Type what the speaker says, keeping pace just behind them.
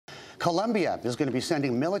Colombia is going to be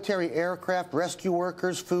sending military aircraft, rescue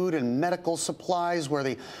workers, food and medical supplies, where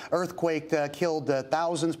the earthquake killed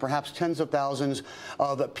thousands, perhaps tens of thousands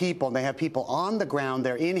of people. And they have people on the ground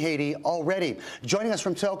there in Haiti already. Joining us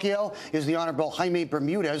from Tokyo is the Honorable Jaime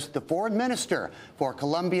Bermudez, the foreign minister for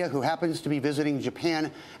Colombia, who happens to be visiting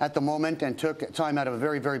Japan at the moment and took time out of a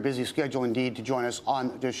very, very busy schedule indeed to join us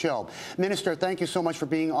on the show. Minister, thank you so much for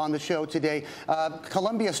being on the show today.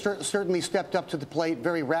 Colombia certainly stepped up to the plate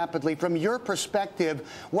very rapidly. From your perspective,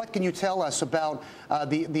 what can you tell us about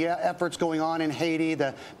the efforts going on in Haiti?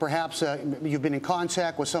 Perhaps you've been in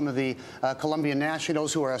contact with some of the Colombian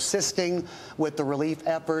nationals who are assisting with the relief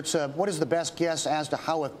efforts. What is the best guess as to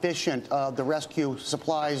how efficient the rescue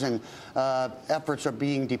supplies and efforts are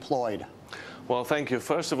being deployed? Well, thank you.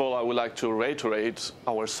 First of all, I would like to reiterate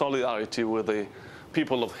our solidarity with the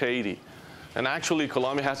people of Haiti. And actually,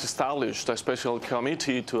 Colombia has established a special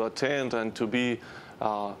committee to attend and to be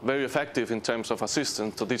very effective in terms of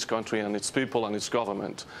assistance to this country and its people and its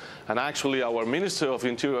government. And actually, our Minister of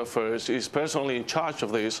Interior Affairs is personally in charge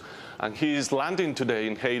of this, and he is landing today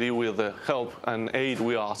in Haiti with the help and aid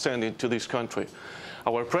we are sending to this country.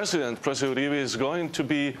 Our President Uribe, is going to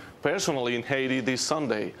be personally in Haiti this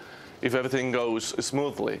Sunday, if everything goes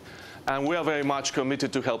smoothly. And we are very much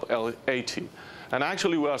committed to help Haiti. And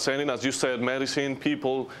actually, we are sending, as you said, medicine,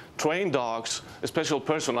 people, trained dogs, special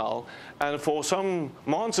personnel. And for some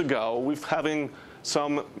months ago, we've having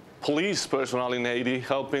some police personnel in Haiti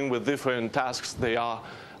helping with different tasks they are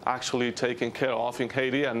actually taking care of in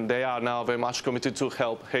Haiti, and they are now very much committed to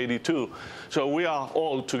help Haiti too. So we are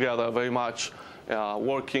all together very much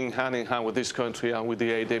working hand in hand with this country and with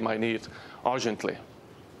the aid they might need urgently.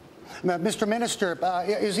 Mr. Minister,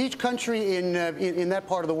 is each country in that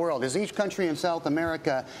part of the world, is each country in South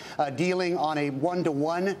America dealing on a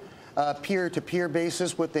one-to-one, peer-to-peer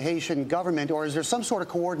basis with the Haitian government, or is there some sort of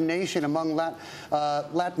coordination among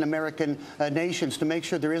Latin American nations to make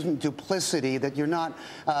sure there isn't duplicity, that you're not,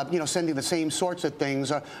 sending the same sorts of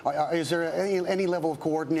things? Is there any level of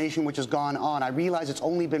coordination which has gone on? I realize it's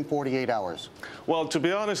only been 48 hours. Well, to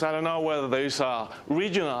be honest, I don't know whether there is a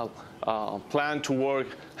regional plan to work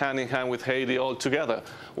hand in hand with Haiti all together.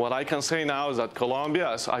 What I can say now is that Colombia,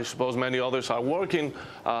 as I suppose many others, are working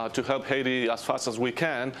to help Haiti as fast as we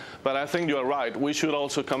can. But I think you're right. We should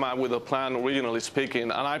also come up with a plan, regionally speaking.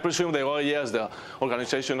 And I presume that, well, yes, the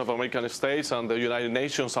Organization of American States and the United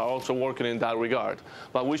Nations are also working in that regard.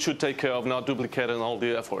 But we should take care of not duplicating all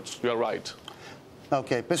the efforts. You're right.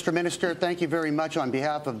 Okay. Mr. Minister, thank you very much on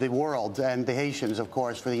behalf of the world and the Haitians, of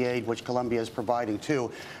course, for the aid which Colombia is providing to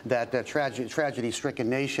that tragedy-stricken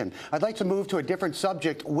nation. I'd like to move to a different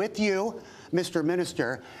subject with you, Mr.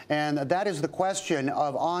 Minister, and that is the question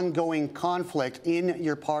of ongoing conflict in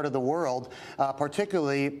your part of the world.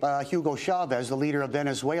 Particularly, Hugo Chavez, the leader of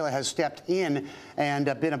Venezuela, has stepped in and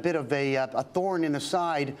been a bit of a thorn in the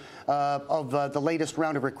side of the latest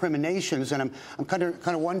round of recriminations. And I'm kind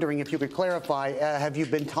of wondering if you could clarify, have you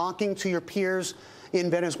been talking to your peers in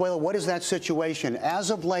Venezuela? What is that situation?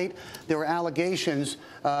 As of late, there were allegations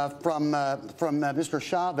from Mr.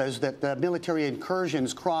 Chavez that military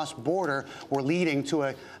incursions cross-border were leading to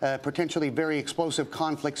a potentially very explosive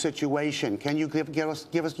conflict situation. Can you give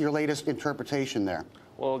us your latest interpretation there?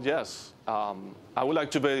 Well, yes. I would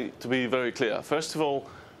like to be very clear. First of all,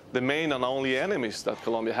 the main and only enemies that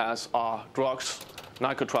Colombia has are drugs,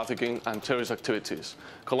 narco-trafficking, and terrorist activities.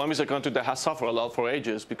 Colombia is a country that has suffered a lot for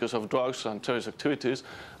ages because of drugs and terrorist activities.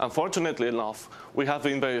 Unfortunately enough, we have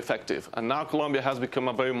been very effective. And now Colombia has become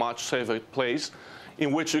a very much safer place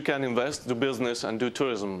in which you can invest, do business, and do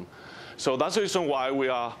tourism. So that's the reason why we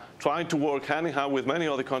are trying to work hand in hand with many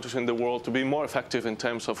other countries in the world to be more effective in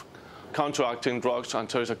terms of counteracting drugs and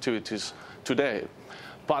terrorist activities today.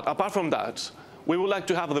 But apart from that, we would like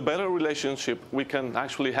to have the better relationship we can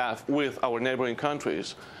actually have with our neighboring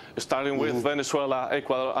countries, starting with Venezuela,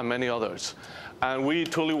 Ecuador, and many others. And we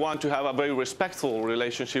truly want to have a very respectful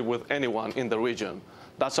relationship with anyone in the region.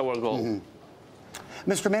 That's our goal.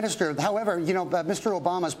 Mr. Minister, however, Mr.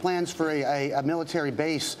 Obama's plans for a military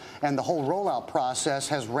base and the whole rollout process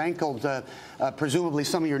has rankled presumably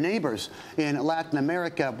some of your neighbors in Latin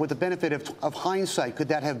America. With the benefit of hindsight, could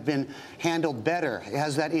that have been handled better?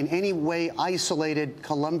 Has that in any way isolated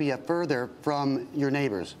Colombia further from your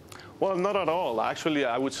neighbors? Well, not at all. Actually,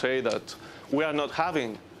 I would say that we are not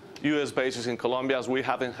having U.S. bases in Colombia as we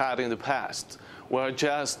haven't had in the past. We're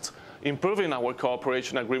just improving our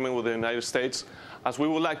cooperation agreement with the United States, as we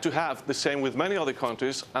would like to have the same with many other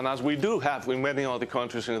countries, and as we do have with many other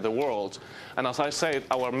countries in the world. And as I said,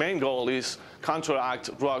 our main goal is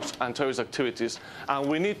counteract drugs and terrorist activities, and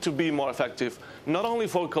we need to be more effective, not only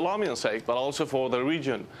for Colombia's sake, but also for the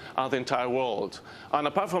region and the entire world. And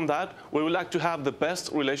apart from that, we would like to have the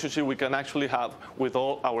best relationship we can actually have with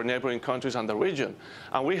all our neighboring countries and the region.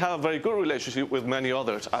 And we have a very good relationship with many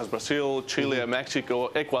others, as Brazil, Chile, Mexico,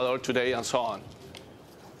 Ecuador today, and so on.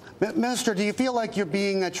 Minister, do you feel like you're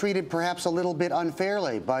being treated perhaps a little bit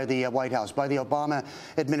unfairly by the White House, by the Obama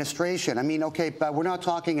administration? I mean, okay, we're not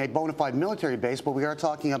talking a bona fide military base, but we are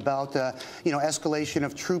talking about, escalation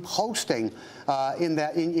of troop hosting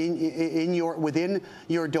within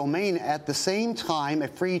your domain. At the same time, a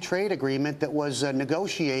free trade agreement that was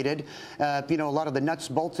negotiated, a lot of the nuts,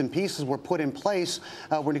 bolts, and pieces were put in place,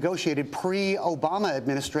 were negotiated pre-Obama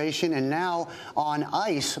administration, and now on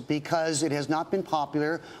ice because it has not been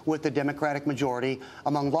popular with the Democratic majority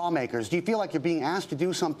among lawmakers. Do you feel like you're being asked to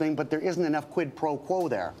do something, but there isn't enough quid pro quo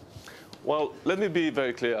there? Well, let me be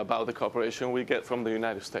very clear about the cooperation we get from the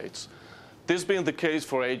United States. This has been the case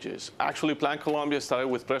for ages. Actually, Plan Colombia started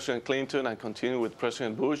with President Clinton and continued with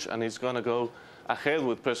President Bush, and it's going to go ahead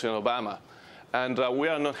with President Obama. And we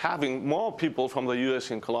are not having more people from the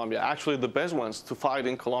U.S. in Colombia. Actually, the best ones to fight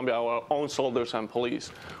in Colombia are our own soldiers and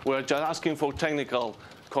police. We're just asking for technical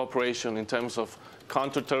cooperation in terms of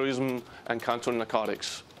counterterrorism and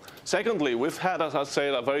counter-narcotics. Secondly, we've had, as I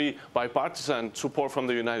said, a very bipartisan support from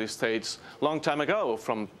the United States long time ago,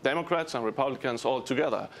 from Democrats and Republicans all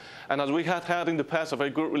together. And as we had had in the past a very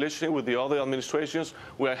good relationship with the other administrations,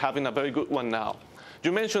 we are having a very good one now.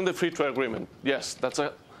 You mentioned the free trade agreement. Yes, that's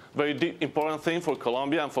a very important thing for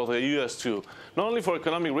Colombia and for the U.S. too, not only for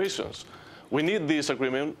economic reasons. We need this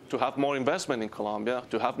agreement to have more investment in Colombia,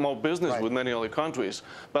 to have more business with many other countries,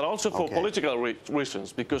 but also for political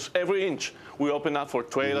reasons, because every inch we open up for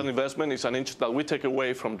trade and investment is an inch that we take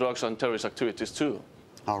away from drugs and terrorist activities too.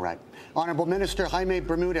 All right. Honorable Minister Jaime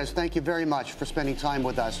Bermudez, thank you very much for spending time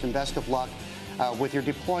with us, and best of luck with your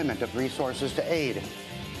deployment of resources to aid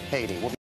Haiti.